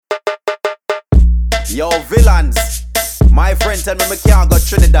Yo, villains. My friend tell me can't go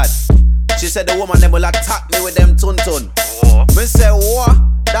Trinidad. She said the woman them will attack me with them tun-tun. Me say, what?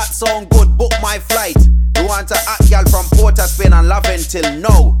 That sound good, book my flight. We want to act girl from Port of Spain and love until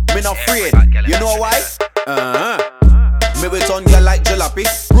now. Me not afraid. You know why? Me will turn girl like jalopy.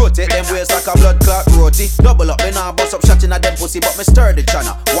 Rotate them waist like a blood clot roti. Double up, me nah bust up shot in a them pussy, but me stir the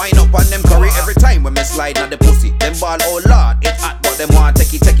channel. Wind up on them curry every time when me slide on the pussy. Them ball, oh lord, it hot, but them want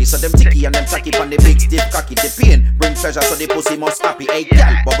techie. So them ticky and them tacky on the big stiff cocky. The pain bring pleasure, so the pussy must happy. Hey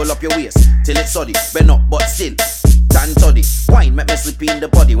girl, bubble up your waist till it's soddy. Bend up but still tan toddy. Wine make me slip in the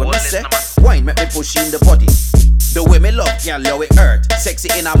body. When me say wine make me push in the body. The way me love girl, yo it hurt. Sexy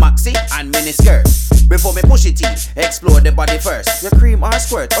in a maxi and mini skirt. Before me push it in, explore the body first. Your cream or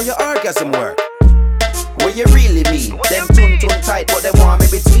squirt or your orgasm work. What you really mean? Them tun tight, but they want me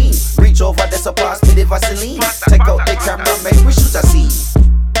between. Reach over the so pass me the Vaseline. Take out the camera, make we shoot a scene.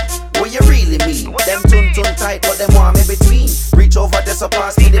 What you really mean? Them tun tight, but they want me between. Reach over the so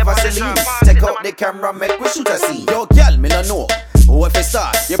pass me the Vaseline. Take out the camera, make we shoot a scene. Yo, girl, me no know. Oh, if it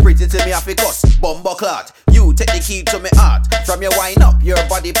start, you pretty to me, I fi cuss, bumbo clot. You take the key to me heart. From your wine up, your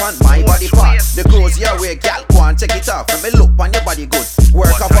body pan, my body part. The clothes you wear, gal, go and check it off. From me look on your body good,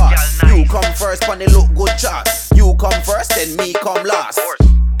 work apart. You come first on the look good chart. You come first, then me come last.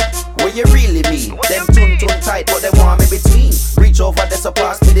 What you really mean? Them tun tight, but they want me between. Reach over the so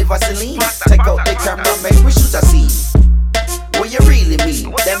pass me the Vaseline. Take out the camera, make we shoot a scene. What you really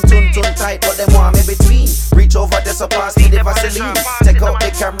mean? Them tun tight, but they want me between. Reach over the so pass me the Vaseline. Take out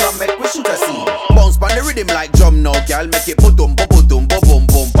the camera, make we shoot a scene. Bounce pan the rhythm like drum now, girl. Make it boom, boom,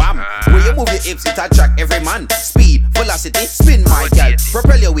 bam. When you move your hips, it attract every man. Speed, velocity, spin my girl.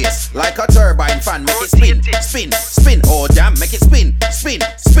 Propel your waist like a turbine fan. Make it spin. Oh damn, make it spin.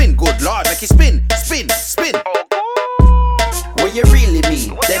 Good lord, make it spin. What you really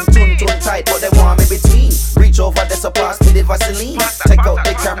mean? Them tun tight, but they want me between. Reach over the so pass me the Vaseline. Take out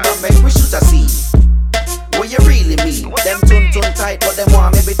the camera, make we shoot a scene. What you really mean? Them tun tight, but they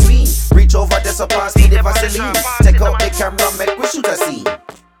want me between. Reach over the so pass me the Vaseline. Take out the camera, make we shoot a scene.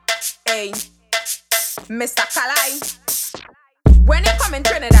 Hey, Mr. Kalai, when you come in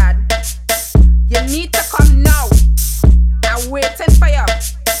Trinidad, you need to